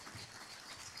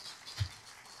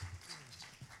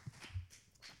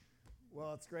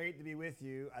Well, it's great to be with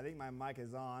you. I think my mic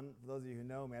is on. For those of you who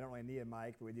know me, I don't really need a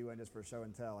mic, but we do one just for show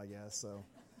and tell, I guess. So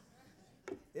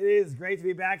it is great to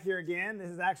be back here again.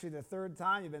 This is actually the third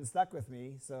time you've been stuck with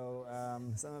me. So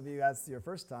some of you, that's your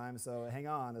first time. So hang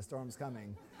on, the storm's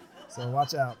coming. So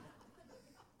watch out.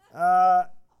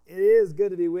 It is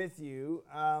good to be with you.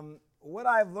 What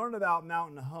I've learned about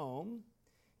Mountain Home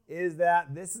is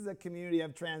that this is a community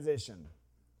of transition.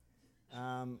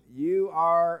 You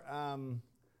are,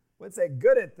 let's say,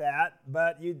 good at that,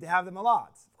 but you have them a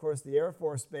lot. Of course, the Air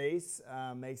Force Base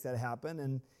makes that happen.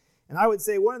 And I would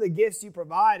say one of the gifts you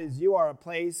provide is you are a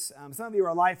place, some of you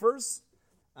are lifers,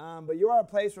 but you are a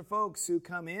place for folks who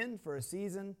come in for a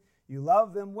season. You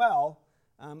love them well,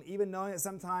 even knowing that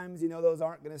sometimes, those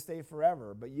aren't going to stay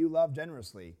forever, but you love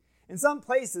generously. In some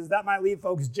places, that might leave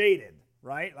folks jaded,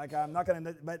 right? Like, I'm not going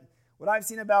to, but what I've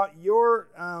seen about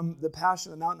the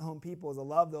passion of the Mountain Home people is to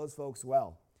love those folks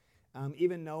well.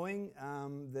 Even knowing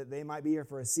that they might be here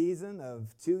for a season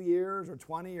of 2 years or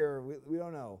 20 or we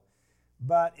don't know.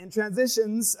 But in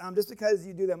transitions, just because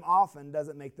you do them often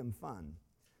doesn't make them fun.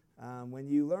 When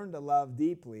you learn to love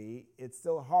deeply, it's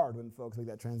still hard when folks make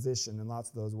that transition in lots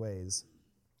of those ways.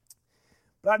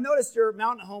 But I've noticed your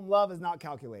Mountain Home love is not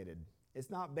calculated. It's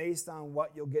not based on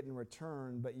what you'll get in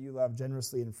return, but you love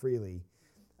generously and freely.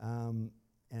 And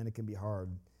it can be hard.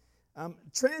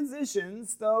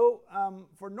 Transitions, though,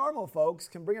 for normal folks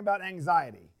can bring about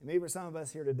anxiety. Maybe for some of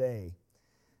us here today.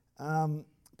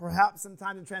 Perhaps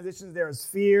sometimes in transitions there is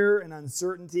fear and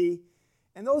uncertainty.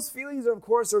 And those feelings, of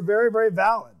course, are very, very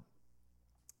valid.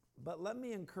 But let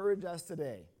me encourage us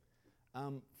today.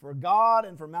 For God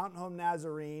and for Mountain Home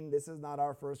Nazarene, this is not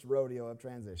our first rodeo of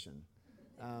transition.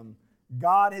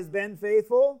 God has been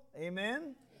faithful,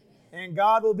 amen? And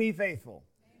God will be faithful.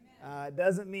 It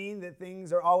doesn't mean that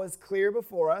things are always clear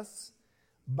before us,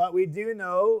 but we do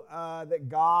know that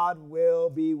God will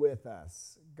be with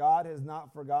us. God has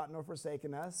not forgotten or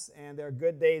forsaken us, and there are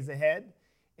good days ahead,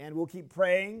 and we'll keep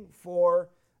praying for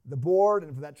the board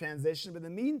and for that transition. But in the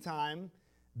meantime,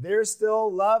 there's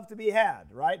still love to be had,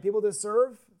 right? People to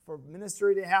serve, for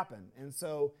ministry to happen. And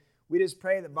so we just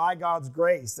pray that by God's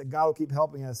grace, that God will keep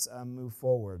helping us move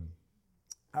forward.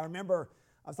 I remember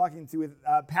I was talking with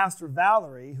Pastor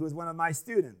Valerie, who is one of my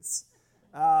students.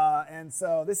 And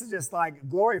so this is just like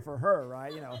glory for her,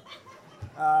 right?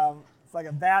 It's like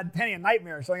a bad penny, a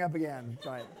nightmare showing up again.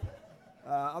 Right.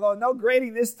 Although no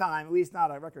grading this time, at least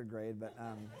not a record grade. But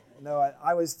no,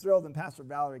 I was thrilled when Pastor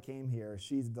Valerie came here.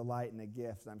 She's a delight and a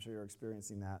gift. I'm sure you're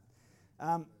experiencing that.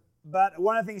 But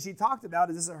one of the things she talked about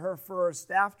is this is her first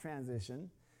staff transition.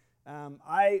 I'm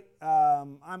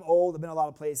old. I've been a lot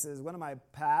of places. One of my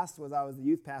past was I was the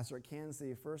youth pastor at Kansas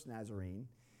City First Nazarene.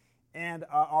 And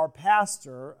our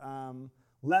pastor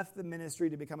left the ministry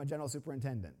to become a general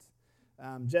superintendent.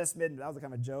 Jess Middendorf, that was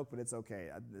kind of a joke, but it's okay.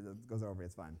 It goes over,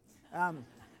 it's fine.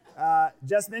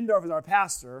 Jess Middendorf is our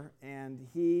pastor, and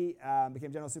he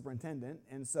became general superintendent.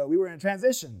 And so we were in a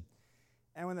transition.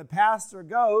 And when the pastor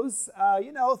goes,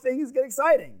 things get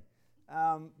exciting.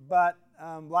 But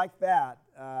like that,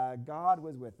 God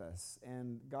was with us,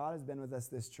 and God has been with us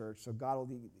this church, so God will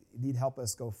indeed help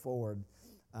us go forward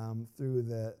through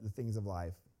the things of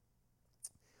life.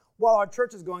 While our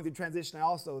church is going through transition,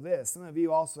 some of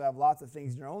you also have lots of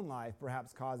things in your own life,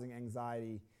 perhaps causing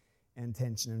anxiety and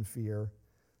tension and fear.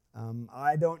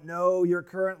 I don't know your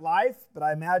current life, but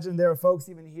I imagine there are folks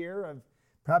even here of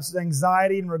perhaps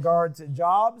anxiety in regard to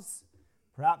jobs,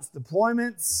 perhaps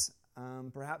deployments.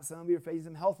 Perhaps some of you are facing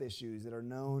some health issues that are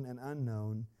known and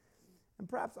unknown. And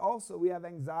perhaps also we have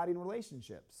anxiety in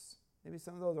relationships. Maybe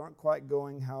some of those aren't quite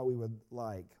going how we would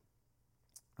like.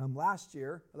 Last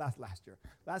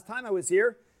time I was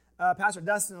here, Pastor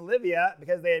Dustin and Olivia,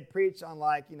 because they had preached on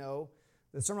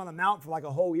the Sermon on the Mount for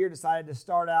a whole year, decided to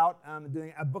start out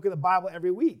doing a book of the Bible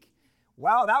every week.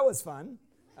 Wow, that was fun.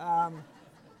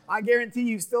 I guarantee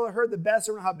you still heard the best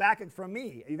sermon on Habakkuk from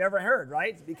me you've ever heard,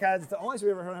 right? Because it's the only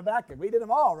sermon we've ever heard on Habakkuk. We did them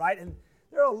all, right? And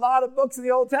there are a lot of books in the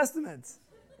Old Testament.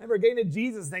 I remember getting to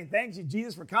Jesus saying, thanks you,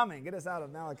 Jesus, for coming. Get us out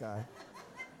of Malachi.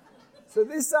 So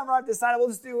this summer I've decided we'll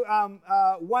just do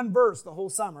one verse the whole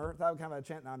summer. That would kind of a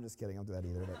chant. No, I'm just kidding. I don't do that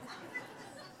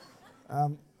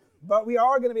either. But we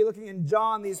are going to be looking in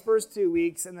John these first 2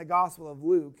 weeks in the Gospel of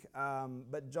Luke.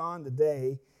 But John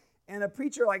today. And a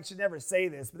preacher should never say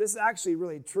this, but this is actually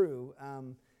really true.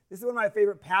 This is one of my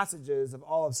favorite passages of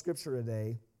all of Scripture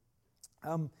today.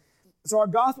 So our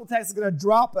gospel text is going to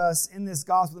drop us in this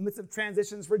gospel in the midst of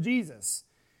transitions for Jesus.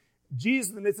 Jesus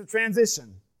in the midst of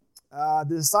transition. The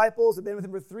disciples have been with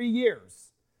him for 3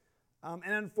 years. And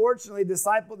unfortunately, the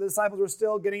disciples were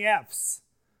still getting Fs.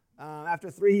 after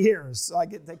 3 years. So I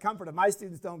get the comfort if my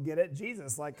students don't get it.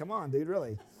 Jesus, like, come on, dude,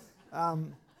 really.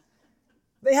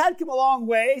 They had come a long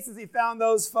way since he found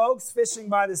those folks fishing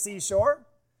by the seashore,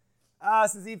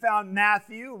 since he found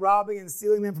Matthew robbing and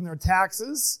stealing them from their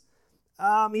taxes.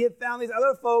 He had found these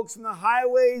other folks from the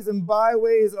highways and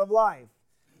byways of life.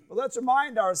 But let's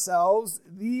remind ourselves,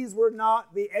 these were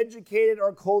not the educated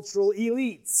or cultural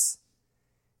elites.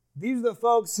 These are the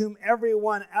folks whom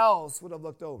everyone else would have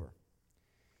looked over.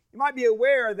 You might be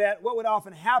aware that what would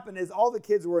often happen is all the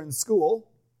kids were in school,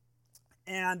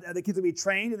 and the kids would be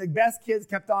trained, and the best kids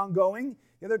kept on going.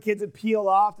 The other kids would peel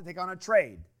off to take on a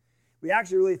trade. We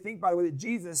actually really think, by the way, that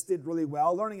Jesus did really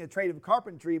well, learning a trade of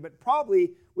carpentry, but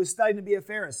probably was studying to be a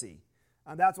Pharisee.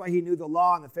 That's why he knew the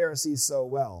law and the Pharisees so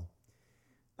well.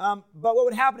 But what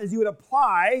would happen is you would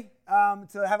apply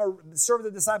to serve as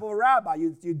a disciple of a rabbi.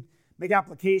 You'd make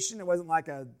application. It wasn't like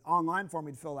an online form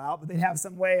you'd fill out, but they'd have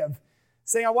some way of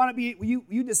saying, I want to be,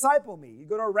 you disciple me. You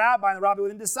go to a rabbi, and the rabbi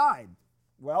would then decide,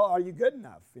 well, are you good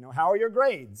enough? How are your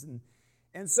grades?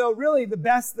 And so really the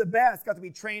best got to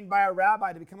be trained by a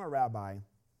rabbi to become a rabbi.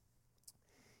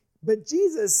 But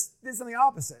Jesus did something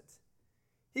opposite.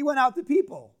 He went out to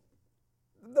people.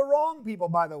 The wrong people,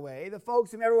 by the way. The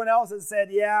folks whom everyone else has said,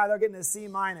 yeah, they're getting a C-.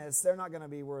 They're not going to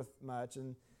be worth much.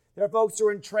 And there are folks who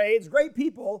are in trades, great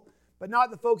people, but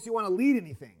not the folks who want to lead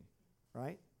anything,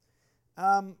 right?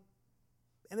 And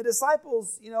the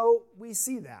disciples, we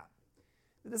see that.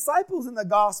 The disciples in the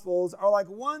Gospels are like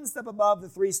one step above the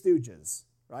Three Stooges,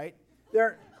 right?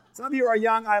 Some of you are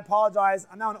young, I apologize.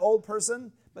 I'm now an old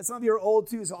person, but some of you are old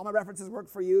too, so all my references work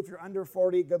for you. If you're under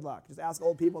 40, good luck. Just ask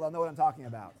old people, they'll know what I'm talking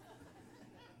about.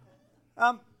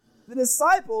 The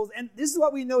disciples, and this is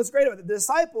what we know is great about it, the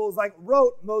disciples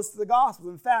wrote most of the Gospels.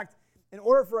 In fact, in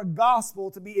order for a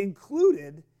gospel to be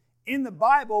included in the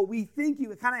Bible, we think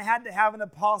you kind of had to have an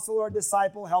apostle or a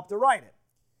disciple help to write it.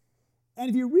 And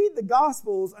if you read the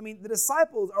Gospels, the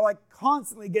disciples are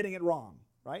constantly getting it wrong,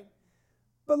 right?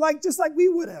 But just like we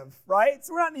would have, right?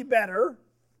 So we're not any better.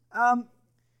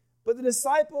 But the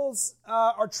disciples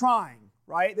are trying,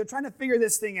 right? They're trying to figure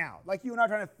this thing out, like you and I are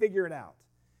trying to figure it out.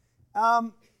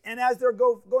 And as they're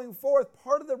going forth,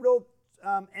 part of the real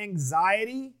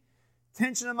anxiety,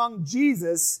 tension among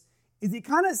Jesus is he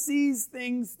kind of sees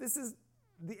things,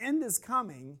 the end is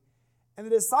coming, and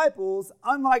the disciples,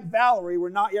 unlike Valerie, were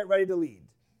not yet ready to lead.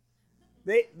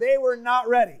 They were not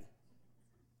ready.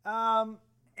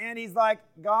 And he's like,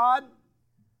 God,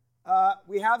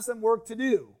 we have some work to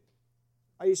do.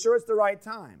 Are you sure it's the right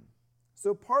time?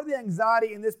 So part of the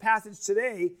anxiety in this passage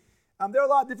today, there are a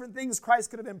lot of different things Christ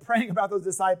could have been praying about those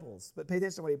disciples, but pay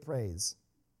attention to what he prays.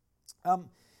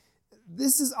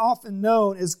 This is often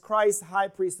known as Christ's high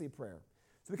priestly prayer.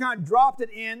 So we kind of dropped it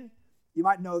in. You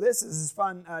might know this. This is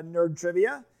fun nerd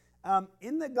trivia.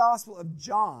 In the Gospel of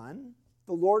John,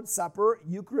 the Lord's Supper,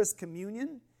 Eucharist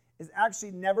communion, is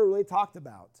actually never really talked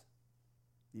about.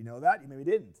 Do you know that? You maybe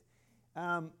didn't.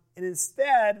 And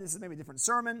instead, this is maybe a different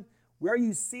sermon, where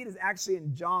you see it is actually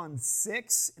in John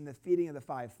 6, in the feeding of the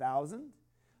 5,000.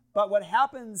 But what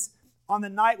happens on the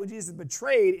night when Jesus is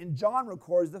betrayed, in John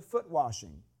records the foot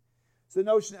washing. So the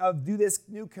notion of do this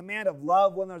new command of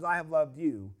love one another as I have loved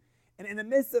you. And in the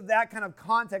midst of that kind of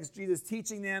context, Jesus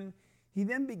teaching them, he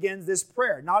then begins this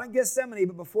prayer, not in Gethsemane,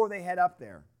 but before they head up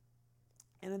there.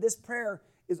 And this prayer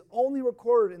is only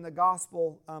recorded in the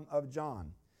Gospel of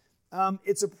John.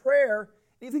 It's a prayer,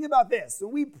 and you think about this.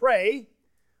 When we pray,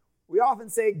 we often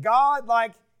say, God,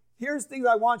 here's things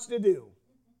I want you to do.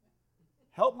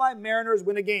 Help my Mariners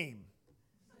win a game.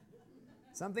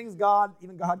 Some things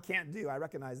even God can't do. I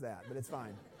recognize that, but it's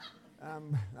fine. I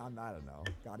don't know.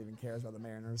 God even cares about the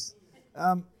Mariners.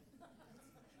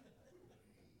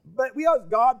 But we always,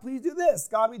 God, please do this.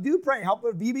 God, we do pray. Help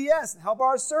with VBS and help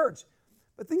our search.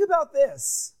 But think about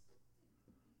this.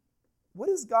 What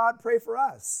does God pray for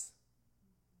us?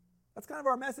 That's kind of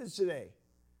our message today.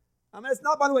 It's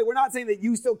not, by the way, we're not saying that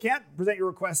you still can't present your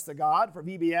requests to God for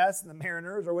VBS and the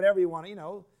Mariners or whatever you want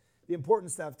to, the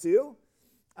important stuff too.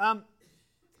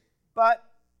 But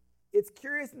it's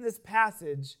curious in this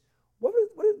passage, what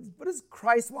does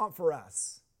Christ want for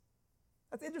us?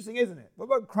 That's interesting, isn't it? What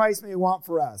about Christ may want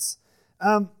for us?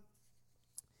 And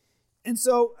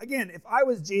so, again, if I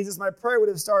was Jesus, my prayer would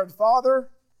have started, Father,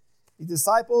 the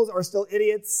disciples are still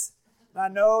idiots. And I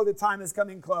know the time is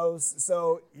coming close,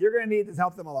 so you're going to need to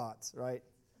help them a lot, right?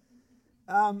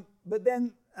 But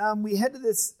then we head to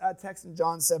this text in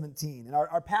John 17. And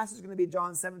our passage is going to be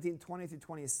John 17, 20 through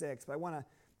 26. But I want to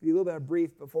give you a little bit of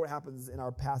brief before what happens in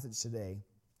our passage today.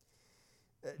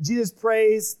 Jesus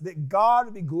prays that God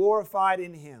would be glorified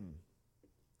in him.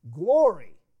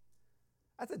 Glory.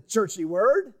 That's a churchy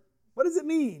word. What does it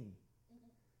mean?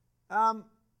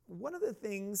 One of the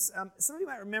things, some of you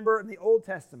might remember in the Old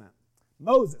Testament,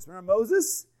 Moses. Remember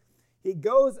Moses? He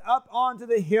goes up onto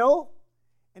the hill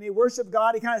and he worships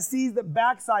God. He kind of sees the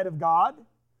backside of God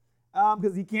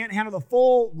because he can't handle the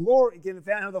full glory, he can't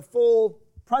handle the full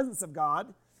presence of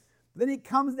God. Then he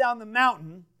comes down the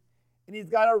mountain and he's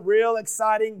got a real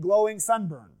exciting, glowing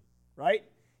sunburn, right?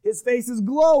 His face is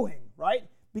glowing, right?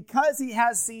 Because he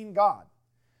has seen God.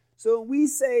 So when we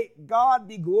say, God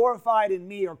be glorified in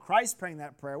me, or Christ praying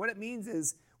that prayer, what it means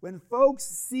is when folks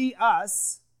see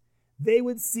us, they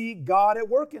would see God at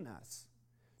work in us.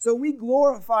 So when we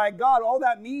glorify God, all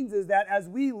that means is that as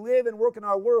we live and work in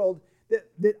our world,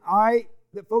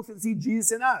 that folks can see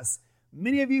Jesus in us.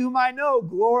 Many of you whom I know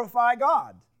glorify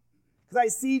God because I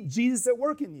see Jesus at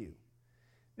work in you.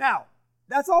 Now,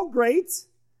 that's all great.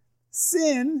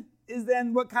 Sin is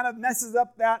then what kind of messes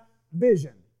up that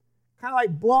vision. Kind of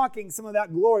like blocking some of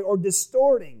that glory or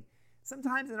distorting.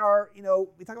 Sometimes in our,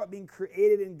 we talk about being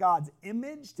created in God's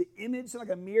image, to image, so like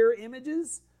a mirror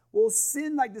images. Well,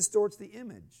 sin like distorts the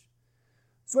image.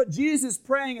 So what Jesus is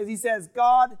praying is he says,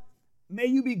 God, may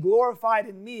you be glorified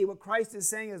in me. What Christ is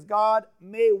saying is, God,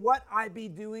 may what I be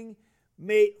doing,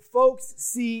 may folks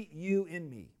see you in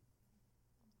me.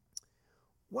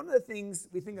 One of the things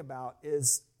we think about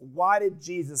is, why did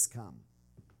Jesus come?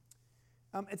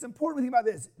 It's important to think about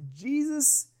this.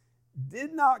 Jesus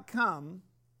did not come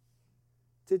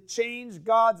to change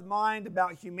God's mind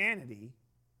about humanity,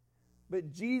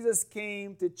 but Jesus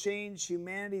came to change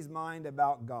humanity's mind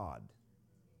about God.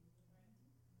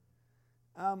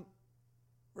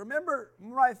 Remember,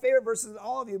 one of my favorite verses,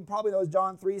 all of you probably know, is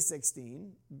John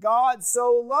 3:16. God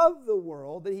so loved the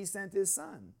world that he sent his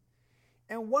son.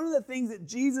 And one of the things that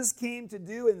Jesus came to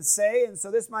do and say, and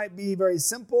so this might be very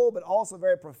simple, but also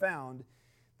very profound,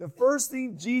 the first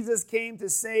thing Jesus came to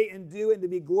say and do and to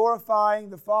be glorifying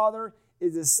the Father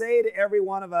is to say to every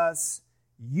one of us,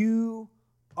 you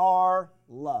are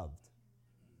loved.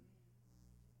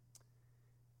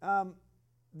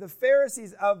 The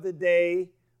Pharisees of the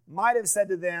day might have said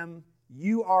to them,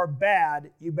 you are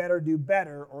bad, you better do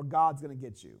better, or God's going to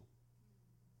get you.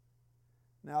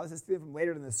 Now, this is from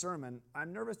later in the sermon.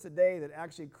 I'm nervous today that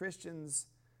actually Christians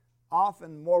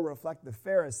often more reflect the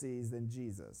Pharisees than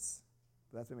Jesus.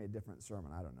 But that's maybe a different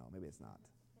sermon. I don't know. Maybe it's not.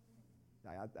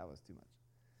 That was too much.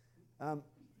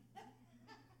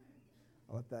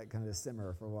 I'll let that kind of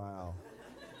simmer for a while.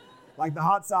 Like the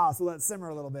hot sauce, we'll let it simmer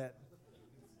a little bit.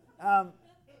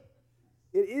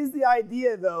 It is the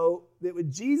idea, though, that what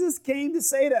Jesus came to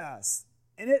say to us,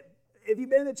 and if you've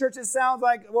been in the church, it sounds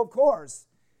like, well, of course.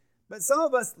 But some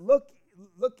of us look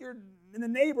in the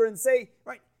neighbor and say,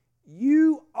 right,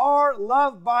 you are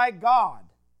loved by God.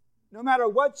 No matter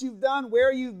what you've done,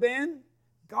 where you've been,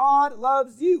 God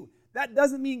loves you. That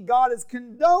doesn't mean God is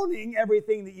condoning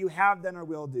everything that you have done or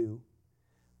will do.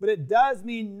 But it does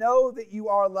mean know that you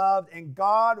are loved, and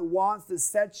God wants to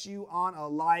set you on a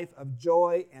life of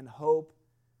joy and hope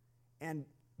and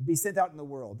be sent out in the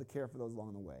world to care for those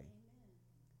along the way.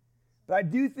 But I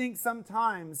do think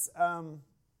sometimes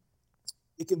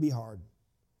it can be hard.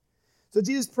 So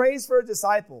Jesus prays for his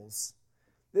disciples,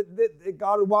 that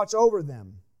God would watch over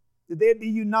them, that they'd be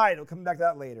united. We'll come back to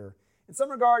that later. In some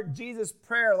regard, Jesus'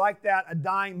 prayer, like that, a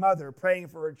dying mother praying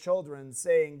for her children,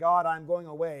 saying, God, I'm going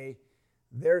away.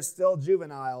 They're still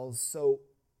juveniles, so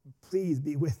please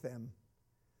be with them.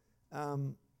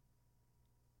 And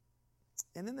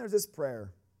then there's this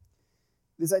prayer,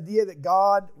 this idea that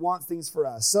God wants things for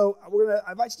us. So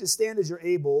I invite you to stand as you're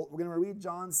able. We're going to read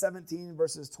John 17,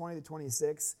 verses 20 to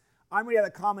 26. I'm reading out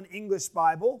of the Common English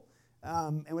Bible,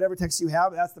 and whatever text you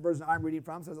have, that's the version I'm reading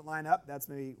from, so it doesn't line up. That's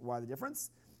maybe why the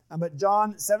difference. But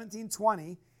John 17,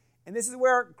 20, and this is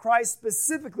where Christ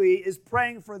specifically is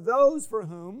praying for those for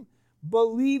whom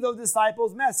believe those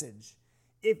disciples' message.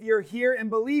 If you're here and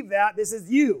believe that, this is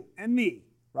you and me,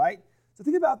 right? So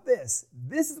think about this.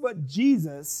 This is what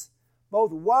Jesus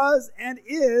both was and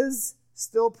is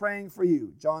still praying for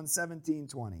you. John 17,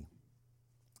 20.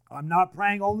 I'm not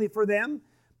praying only for them,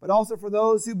 but also for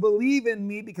those who believe in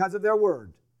me because of their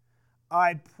word.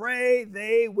 I pray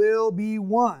they will be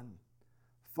one.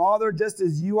 Father, just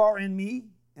as you are in me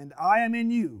and I am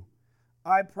in you,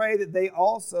 I pray that they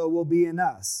also will be in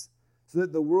us, so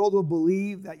that the world will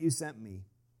believe that you sent me.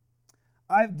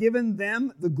 I've given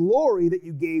them the glory that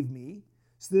you gave me,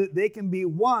 so that they can be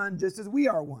one just as we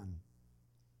are one.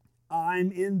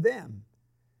 I'm in them,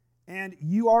 and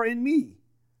you are in me,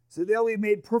 so they'll be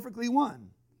made perfectly one.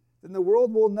 Then the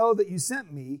world will know that you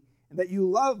sent me, and that you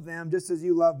love them just as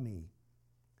you love me.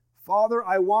 Father,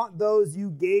 I want those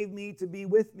you gave me to be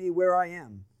with me where I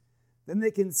am, Then they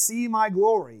can see my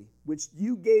glory, which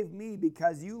you gave me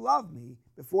because you loved me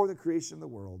before the creation of the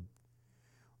world.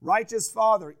 Righteous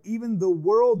Father, even the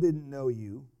world didn't know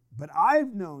you, but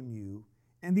I've known you,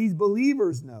 and these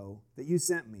believers know that you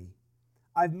sent me.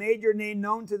 I've made your name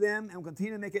known to them and will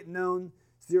continue to make it known,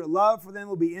 so your love for them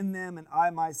will be in them, and I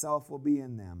myself will be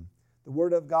in them. The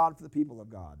word of God for the people of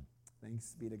God.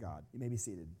 Thanks be to God. You may be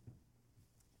seated.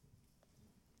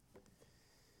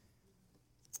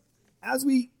 As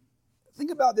we think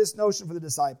about this notion for the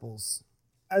disciples,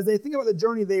 as they think about the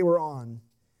journey they were on,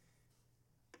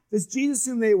 this Jesus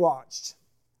whom they watched,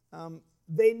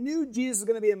 they knew Jesus was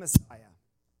going to be a Messiah.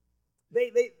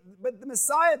 But the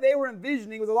Messiah they were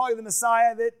envisioning was a lot like the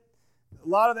Messiah that a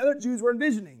lot of the other Jews were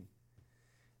envisioning.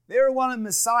 They were wanting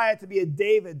Messiah to be a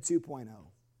David 2.0.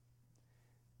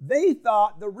 They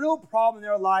thought the real problem in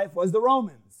their life was the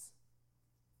Romans.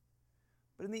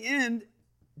 But in the end,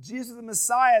 Jesus was a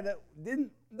Messiah that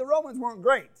the Romans weren't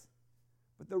great.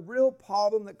 But the real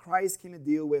problem that Christ came to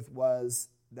deal with was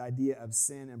the idea of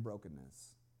sin and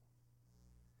brokenness.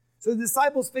 So the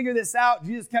disciples figured this out.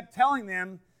 Jesus kept telling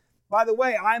them, by the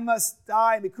way, I must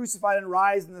die and be crucified and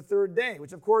rise on the third day,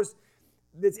 which of course,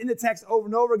 it's in the text over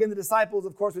and over again. The disciples,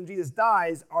 of course, when Jesus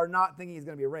dies, are not thinking he's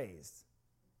going to be raised.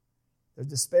 There's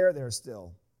despair there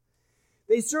still.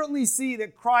 They certainly see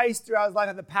that Christ throughout his life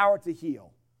had the power to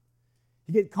heal.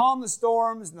 He could calm the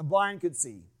storms and the blind could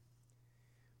see.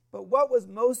 But what was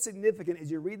most significant as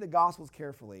you read the Gospels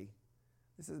carefully,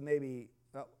 this is maybe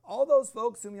all those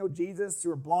folks who Jesus, who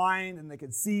were blind and they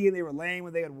could see and they were lame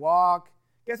when they could walk,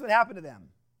 guess what happened to them?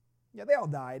 Yeah, they all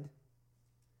died.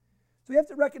 So we have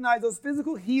to recognize those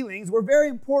physical healings were very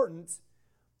important,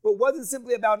 but wasn't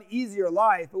simply about an easier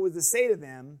life, but was to say to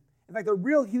them, in fact, the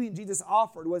real healing Jesus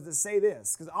offered was to say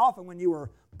this, because often when you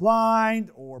were blind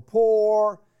or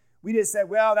poor, we just said,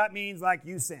 well, that means like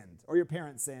you sinned or your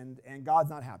parents sinned and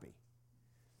God's not happy.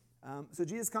 So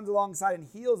Jesus comes alongside and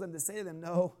heals them to say to them,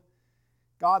 no,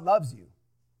 God loves you.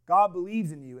 God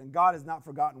believes in you, and God has not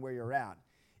forgotten where you're at.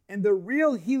 And the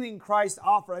real healing Christ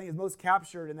offered, I think, is most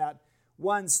captured in that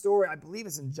one story. I believe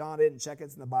it's in John. I didn't check it.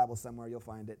 It's in the Bible somewhere. You'll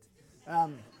find it.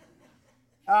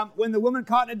 When the woman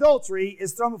caught in adultery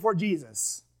is thrown before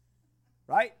Jesus,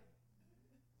 right?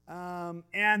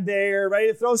 And they're ready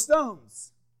to throw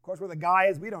stones. Of course, where the guy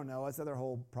is, we don't know. That's another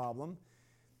whole problem.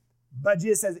 But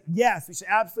Jesus says, yes, we should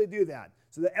absolutely do that.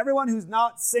 So that everyone who's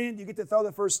not sinned, you get to throw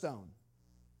the first stone.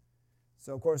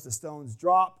 So, of course, the stones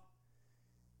drop.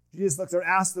 Jesus looks at her,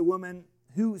 asks the woman,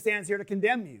 who stands here to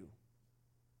condemn you?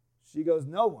 She goes,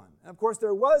 no one. And, of course,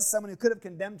 there was someone who could have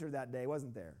condemned her that day,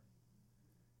 wasn't there?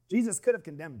 Jesus could have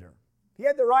condemned her. He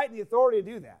had the right and the authority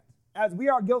to do that. As we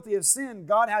are guilty of sin,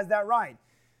 God has that right.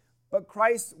 But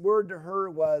Christ's word to her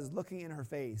was looking in her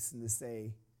face and to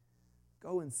say,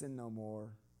 go and sin no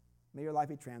more. May your life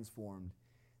be transformed.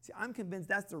 See, I'm convinced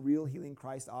that's the real healing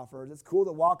Christ offers. It's cool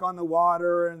to walk on the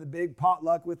water and the big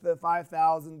potluck with the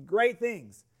 5,000. Great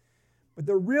things. But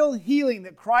the real healing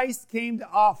that Christ came to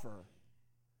offer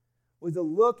was to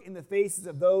look in the faces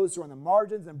of those who are on the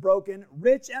margins and broken,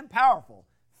 rich and powerful,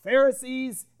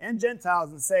 Pharisees and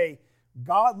Gentiles, and say,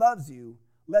 God loves you.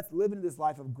 Let's live into this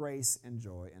life of grace and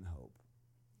joy and hope.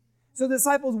 So the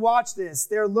disciples watch this.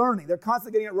 They're learning. They're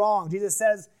constantly getting it wrong. Jesus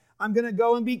says, I'm going to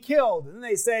go and be killed. And then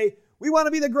they say, we want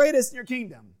to be the greatest in your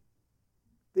kingdom.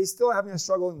 They still are having a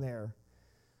struggle in there.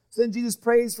 So then Jesus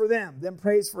prays for them, then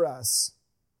prays for us.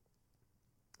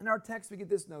 In our text, we get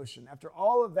this notion. After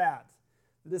all of that,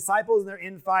 the disciples and their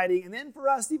infighting, and then for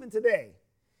us even today.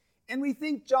 And we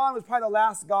think John was probably the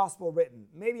last gospel written.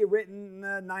 Maybe written in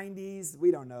the 90s.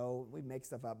 We don't know. We make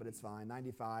stuff up, but it's fine.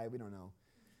 95, we don't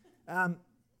know.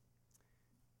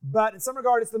 But in some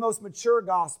regard, it's the most mature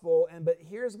gospel. But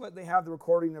here's what they have, the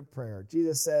recording of prayer.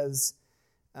 Jesus says,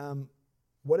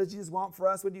 what does Jesus want for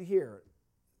us? What do you hear?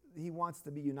 He wants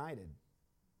to be united.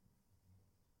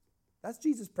 That's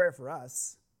Jesus' prayer for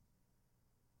us.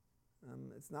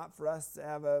 It's not for us to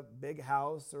have a big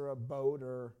house or a boat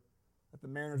or let the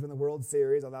Mariners win the World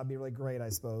Series, although that would be really great, I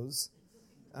suppose.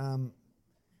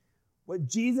 What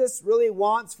Jesus really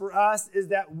wants for us is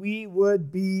that we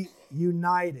would be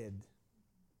united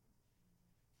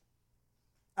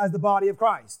as the body of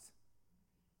Christ.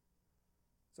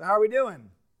 So how are we doing?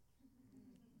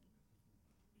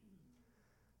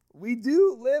 We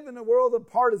do live in a world of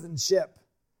partisanship.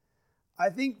 I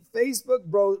think Facebook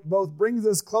both brings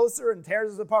us closer and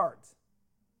tears us apart.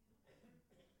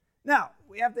 Now,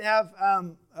 we have to have,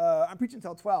 I'm preaching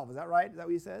until 12, is that right? Is that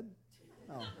what you said?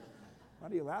 Oh,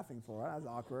 what are you laughing for? That's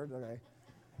awkward, okay.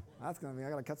 That's going to mean I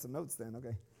got to cut some notes then,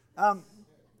 okay.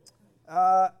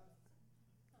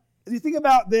 As you think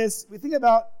about this, we think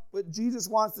about what Jesus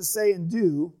wants to say and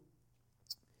do.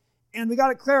 And we got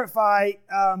to clarify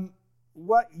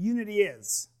what unity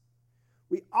is.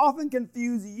 We often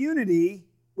confuse unity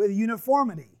with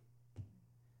uniformity.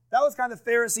 That was kind of the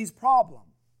Pharisees' problem.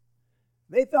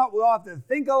 They thought we all have to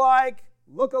think alike,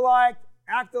 look alike,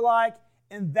 act alike,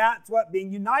 and that's what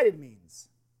being united means.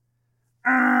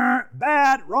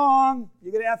 Bad, wrong.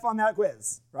 You get an F on that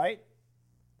quiz, right?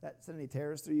 That sent any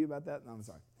terrors through you about that? No, I'm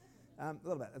sorry. A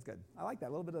little bit. That's good. I like that.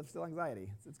 A little bit of still anxiety.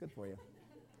 It's good for you.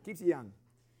 Keeps you young.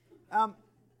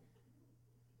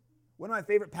 One of my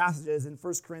favorite passages in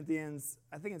 1 Corinthians,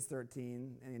 I think it's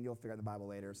 13, and you'll figure out the Bible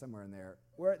later, somewhere in there,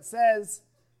 where it says,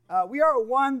 we are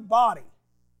one body,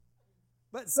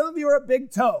 but some of you are a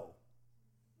big toe.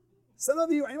 Some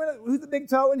of you, anybody, who's the big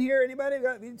toe in here? Anybody? We've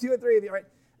got 2 or 3 of you, right?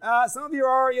 Some of you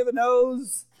are the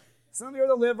nose. Some of you are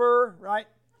the liver, right?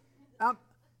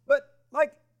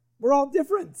 But we're all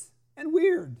different and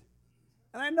weird.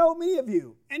 And I know many of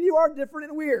you, and you are different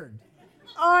and weird.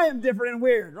 I am different and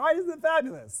weird, right? Isn't it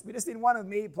fabulous? We just need one of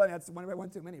me, plenty. That's one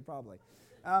too many, probably.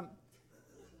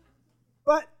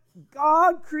 But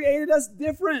God created us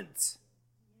different.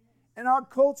 In our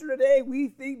culture today, we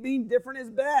think being different is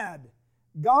bad.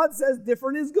 God says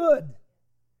different is good.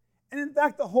 And in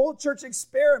fact, the whole church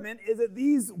experiment is that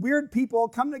these weird people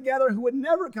come together who would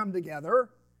never come together.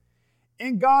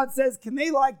 And God says, can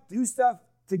they do stuff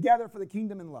together for the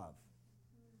kingdom in love?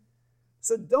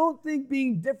 So don't think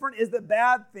being different is the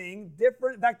bad thing.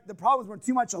 Different, in fact, the problem is we're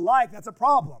too much alike. That's a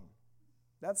problem.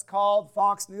 That's called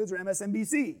Fox News or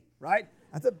MSNBC, right?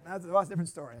 That's a different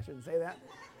story. I shouldn't say that.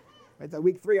 It's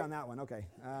week 3 on that one. Okay.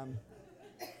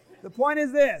 The point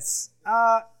is this.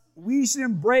 We should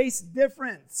embrace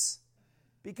difference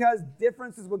because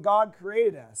difference is what God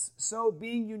created us. So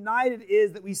being united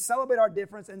is that we celebrate our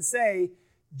difference and say,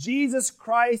 Jesus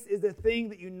Christ is the thing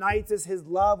that unites us. His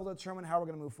love will determine how we're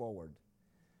going to move forward.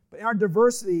 But in our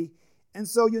diversity, and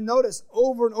so you notice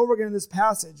over and over again in this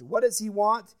passage, what does he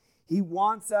want? He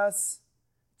wants us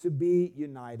to be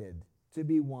united, to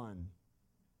be one.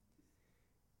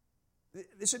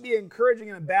 This should be encouraging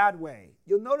in a bad way.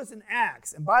 You'll notice in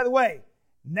Acts, and by the way,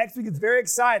 next week it's very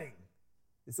exciting.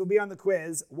 This will be on the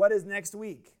quiz. What is next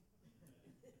week?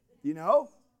 You know?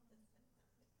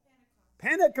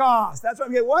 Pentecost. That's right.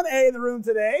 We get 1 A in the room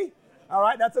today. All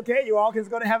right, that's okay. You all can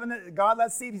go to heaven. God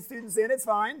lets students in. It's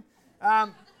fine.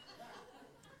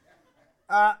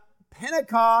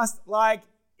 Pentecost,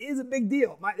 is a big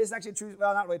deal. This is actually a true,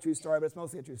 well, not really a true story, but it's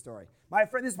mostly a true story.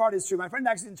 This part is true. My friend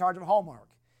actually is in charge of Hallmark.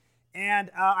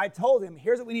 And I told him,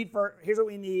 here's what we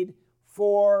need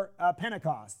for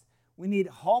Pentecost. We need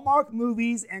Hallmark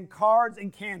movies and cards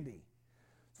and candy.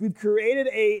 So we've created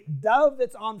a dove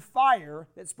that's on fire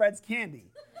that spreads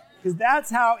candy. Because that's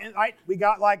how, we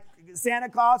got Santa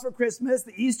Claus for Christmas,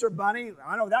 the Easter Bunny. I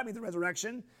don't know if that means the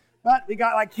resurrection. But we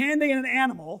got candy and an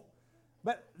animal.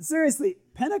 But seriously,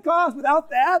 Pentecost, without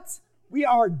that, we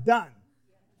are done.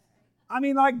 I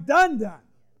mean, done.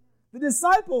 The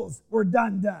disciples were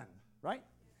done, right?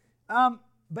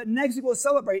 But next week we'll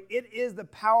celebrate. It is the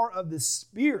power of the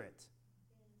Spirit.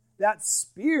 That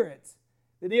Spirit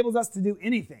that enables us to do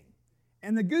anything.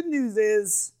 And the good news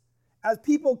is, as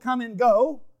people come and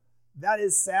go, that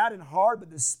is sad and hard, but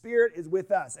the Spirit is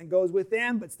with us and goes with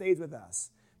them, but stays with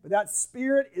us. But that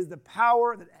Spirit is the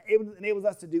power that enables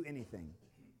us to do anything.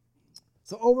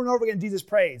 So over and over again, Jesus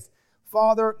prays,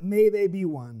 Father, may they be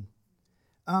one.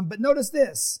 But notice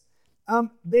this.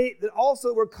 They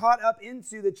also were caught up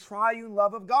into the triune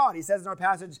love of God. He says in our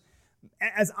passage,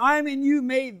 as I'm in you,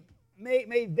 may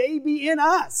they be in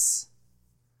us.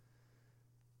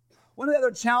 One of the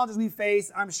other challenges we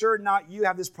face, I'm sure not you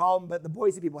have this problem, but the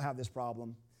Boise people have this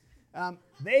problem.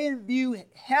 They view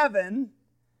heaven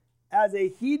as a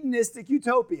hedonistic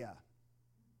utopia.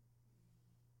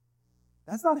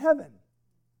 That's not heaven.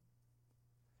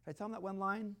 Should I tell them that one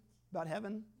line about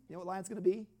heaven? You know what line it's going to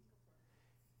be?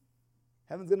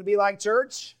 Heaven's going to be like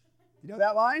church. You know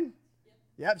that line?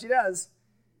 Yep, she does.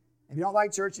 If you don't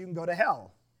like church, you can go to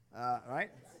hell. Right?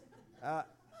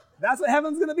 That's what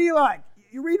heaven's going to be like.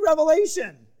 You read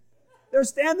Revelation. They're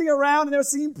standing around and they're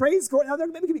singing praise chorus. Now,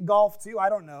 maybe it could be golf too, I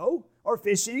don't know. Or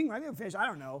fishing, maybe fish, I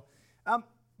don't know.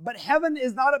 But heaven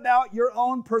is not about your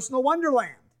own personal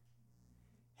wonderland.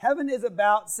 Heaven is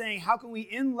about saying, how can we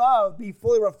in love be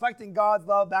fully reflecting God's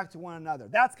love back to one another?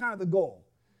 That's kind of the goal.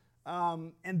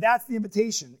 And that's the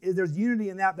invitation. There's unity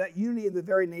in that unity is the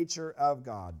very nature of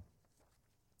God.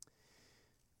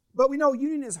 But we know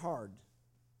union is hard.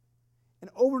 And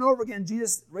over again,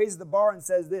 Jesus raises the bar and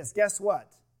says this. Guess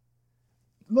what?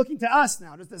 Looking to us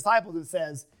now, just disciples, it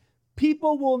says,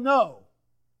 people will know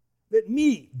that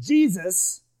me,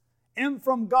 Jesus, and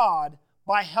from God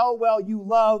by how well you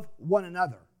love one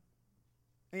another.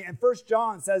 And 1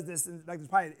 John says this, like there's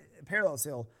probably parallels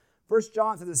here. 1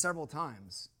 John says this several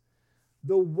times.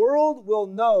 The world will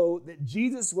know that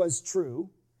Jesus was true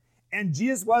and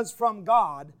Jesus was from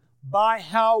God by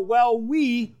how well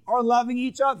we are loving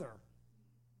each other.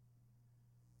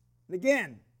 And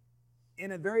again,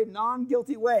 in a very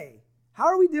non-guilty way, how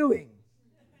are we doing?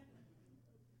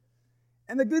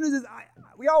 And the good news is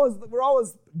we're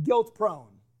always guilt-prone.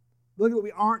 Look at what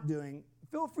we aren't doing.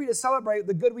 Feel free to celebrate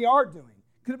the good we are doing.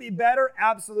 Could it be better?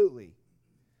 Absolutely.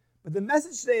 But the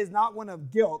message today is not one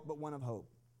of guilt, but one of hope.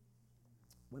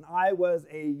 When I was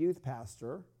a youth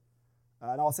pastor,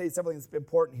 and I'll say several things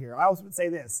important here. I also would say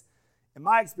this. In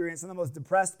my experience, some of the most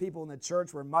depressed people in the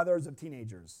church were mothers of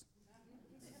teenagers,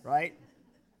 right?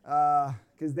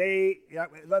 Because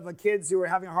the kids who were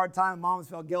having a hard time, moms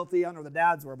felt guilty. I don't know what the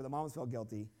dads were, but the moms felt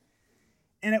guilty.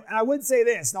 And I would say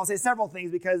this, and I'll say several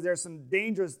things because there's some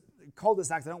dangerous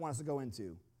cul-de-sacs I don't want us to go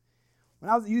into. When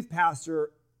I was a youth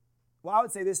pastor, well, I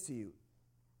would say this to you.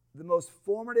 The most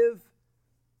formative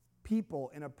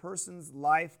people in a person's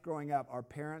life growing up are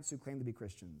parents who claim to be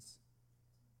Christians.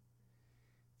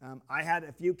 I had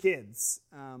a few kids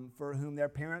for whom their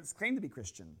parents claimed to be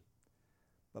Christian,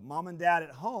 but mom and dad at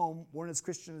home weren't as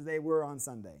Christian as they were on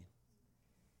Sunday.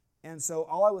 And so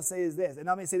all I will say is this, and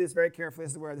let me say this very carefully,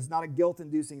 this is where this is not a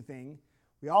guilt-inducing thing.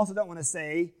 We also don't want to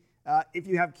say, if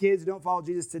you have kids who don't follow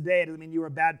Jesus today, it doesn't mean you were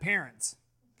a bad parent.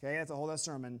 Okay, that's a whole other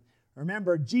sermon.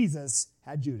 Remember, Jesus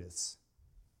had Judas.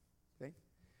 Okay?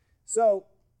 So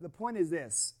the point is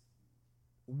this.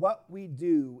 What we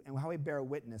do and how we bear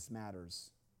witness matters.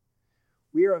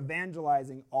 We are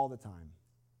evangelizing all the time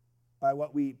by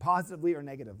what we positively or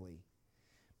negatively.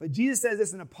 But Jesus says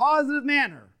this in a positive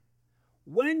manner.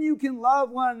 When you can love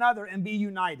one another and be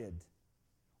united,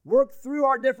 work through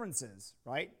our differences,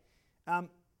 right?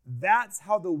 That's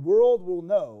how the world will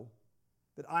know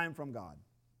that I am from God.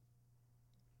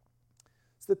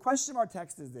 So the question of our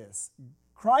text is this.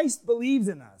 Christ believes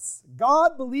in us.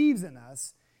 God believes in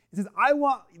us. He says, I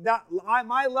want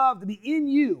my love to be in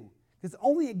you. It's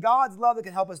only God's love that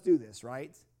can help us do this,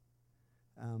 right?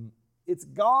 It's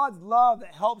God's love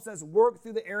that helps us work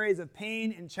through the areas of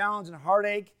pain and challenge and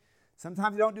heartache.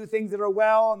 Sometimes we don't do things that are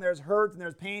well, and there's hurt and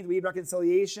there's pain. We need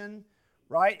reconciliation,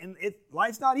 right? And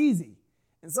life's not easy.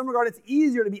 In some regard, it's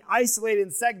easier to be isolated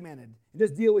and segmented and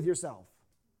just deal with yourself.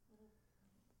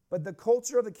 But the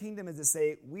culture of the kingdom is to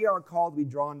say we are called to be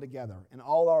drawn together in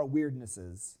all our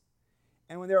weirdnesses.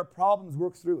 And when there are problems,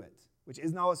 work through it, which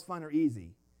isn't always fun or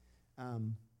easy.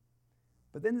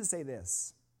 But then to say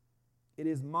this, it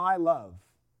is my love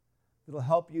that will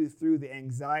help you through the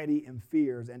anxiety and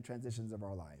fears and transitions of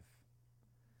our life.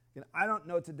 And I don't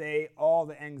know today all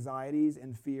the anxieties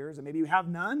and fears, and maybe you have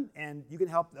none, and you can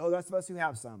help the rest of us who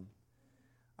have some.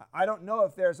 I don't know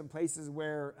if there are some places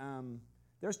where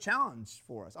there's challenge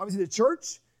for us. Obviously, the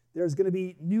church, there's going to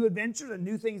be new adventures and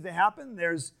new things that happen.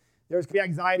 There's going to be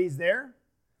anxieties there.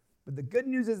 But the good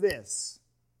news is this.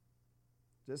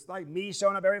 Just like me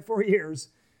showing up every 4 years,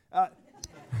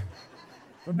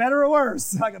 for better or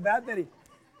worse, like a bad Betty,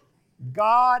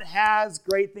 God has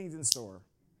great things in store.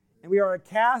 And we are to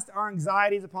cast our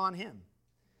anxieties upon Him.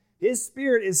 His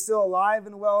Spirit is still alive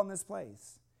and well in this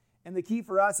place. And the key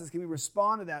for us is, can we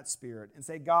respond to that Spirit and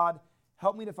say, God,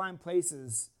 help me to find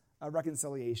places of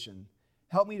reconciliation.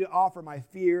 Help me to offer my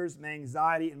fears, my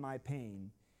anxiety, and my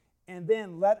pain. And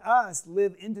then let us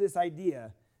live into this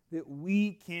idea that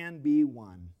we can be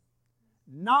one.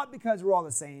 Not because we're all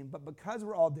the same, but because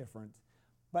we're all different.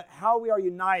 But how we are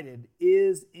united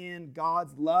is in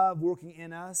God's love working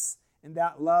in us, and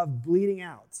that love bleeding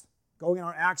out, going in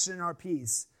our action and our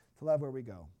peace to love where we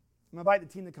go. I'm going to invite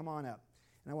the team to come on up,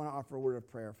 and I want to offer a word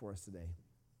of prayer for us today.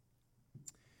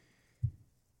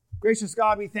 Gracious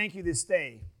God, we thank you this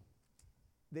day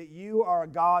that you are a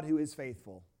God who is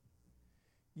faithful.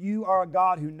 You are a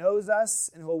God who knows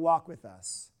us and who will walk with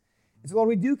us. And so, Lord,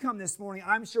 we do come this morning,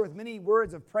 I'm sure, with many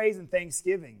words of praise and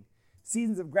thanksgiving,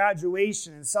 seasons of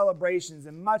graduation and celebrations,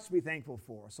 and much to be thankful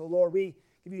for. So, Lord, we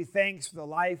give you thanks for the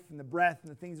life and the breath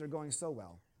and the things that are going so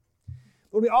well.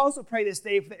 Lord, we also pray this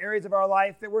day for the areas of our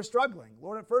life that we're struggling.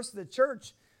 Lord, at first the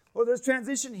church, Lord, there's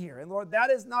transition here. And Lord,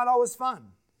 that is not always fun.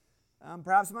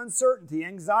 Perhaps some uncertainty,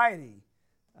 anxiety,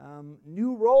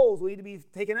 new roles will need to be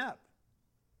taken up.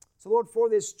 So Lord, for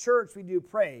this church, we do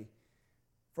pray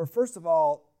for, first of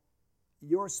all,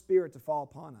 your Spirit to fall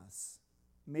upon us.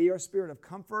 May your Spirit of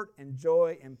comfort and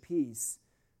joy and peace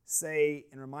say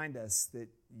and remind us that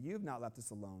you've not left us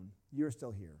alone. You're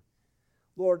still here.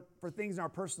 Lord, for things in our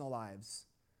personal lives,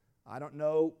 I don't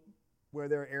know where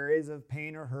there are areas of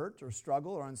pain or hurt or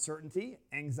struggle or uncertainty,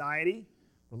 anxiety,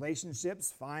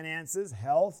 relationships, finances,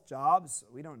 health, jobs,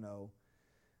 we don't know.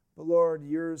 But Lord,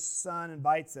 your Son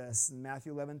invites us in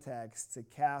Matthew 11 text to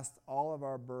cast all of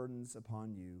our burdens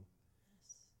upon you.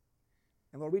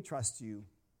 And Lord, we trust you.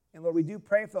 And Lord, we do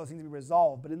pray for those things to be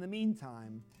resolved. But in the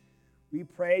meantime, we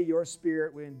pray your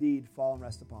Spirit would indeed fall and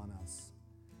rest upon us.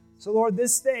 So Lord,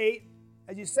 this day,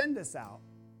 as you send us out,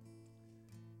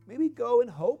 may we go in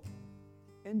hope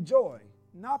and joy,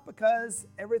 not because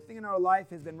everything in our life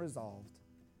has been resolved.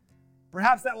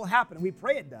 Perhaps that will happen, and we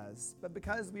pray it does, but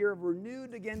because we are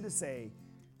renewed again to say,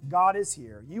 God is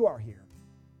here, you are here,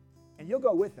 and you'll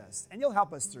go with us, and you'll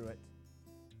help us through it.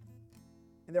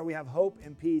 And there we have hope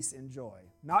and peace and joy,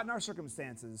 not in our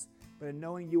circumstances, but in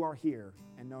knowing you are here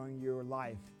and knowing your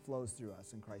life flows through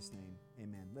us. In Christ's name,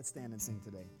 amen. Let's stand and sing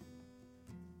today.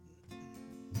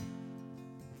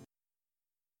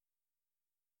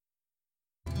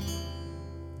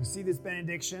 Receive this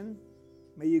benediction.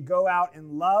 May you go out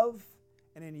in love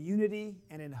and in unity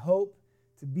and in hope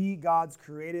to be God's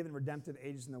creative and redemptive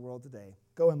agents in the world today.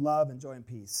 Go in love and joy and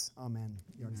peace. Amen.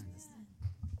 You're dismissed.